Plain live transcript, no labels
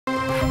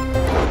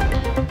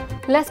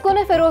लेस्को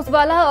ने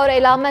फिरोजवाला और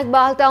इलामा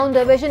Iqbal town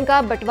division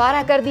का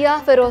बंटवारा कर दिया।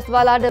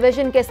 फिरोजवाला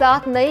डिवीजन के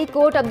साथ नई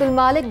कोट अब्दुल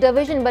मालिक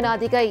डिवीजन बना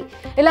दी गई।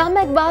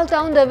 इलामा इकबाल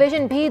टाउन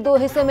डिवीजन भी 2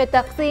 हिस्सों में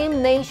तकसीम,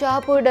 नई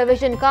शाहपुर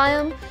डिवीजन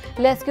कायम।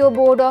 लेस्को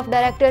बोर्ड ऑफ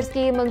डायरेक्टर्स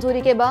की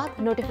मंजूरी के बाद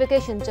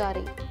नोटिफिकेशन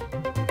जारी।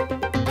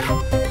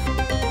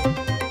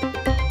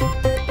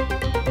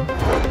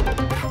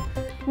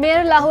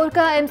 मेयर लाहौर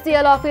का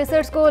MCL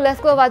ऑफिसर्स को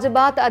लेस्को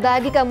वाजिबात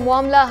अदायगी का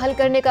मामला हल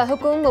करने का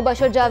हुक्म।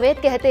 मुबशर जावेद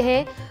कहते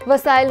हैं,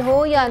 वसाइल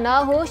हो या ना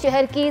हो,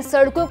 शहर की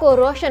सड़कों को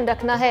रोशन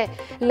रखना है।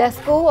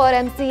 लेस्को और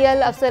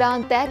MCL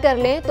अफसरान तय कर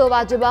लें तो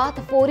वाजिबात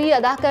फौरी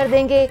अदा कर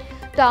देंगे।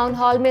 टाउन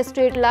हॉल में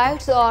स्ट्रीट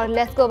लाइट्स और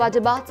लेस्को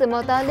वाजिबात से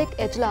मुतालिक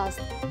इजलास।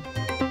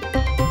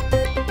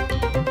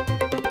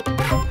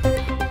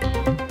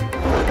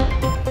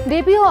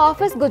 DPO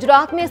ऑफिस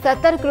गुजरात में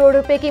 70 करोड़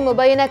रुपए की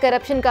मुबैना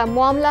करप्शन का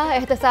मामला।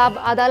 एहतसाब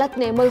अदालत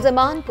ने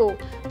मुल्ज़िमान को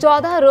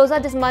 14 रोज़ा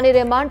जिस्मानी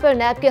रिमांड पर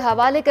NAB के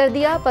हवाले कर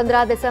दिया।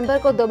 15 दिसंबर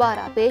को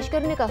दोबारा पेश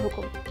करने का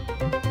हुक्म।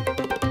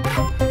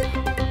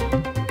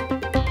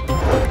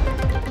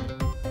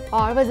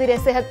 और वज़ीर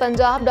सेहत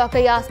पंजाब डॉक्टर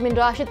यास्मीन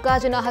राशिद का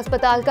जिन्ना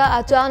अस्पताल का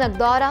अचानक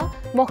दौरा,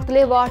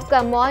 मुख्तलिफ वार्ड्स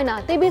का मुआयना,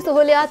 तिबी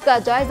सहूलियात का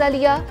जायजा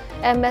लिया।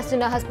 MS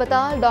जिन्ना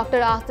अस्पताल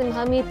डॉक्टर आसिम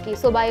हमीद की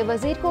सूबाई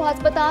वजीर को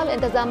अस्पताल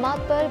इंतजामात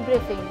पर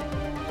ब्रीफिंग।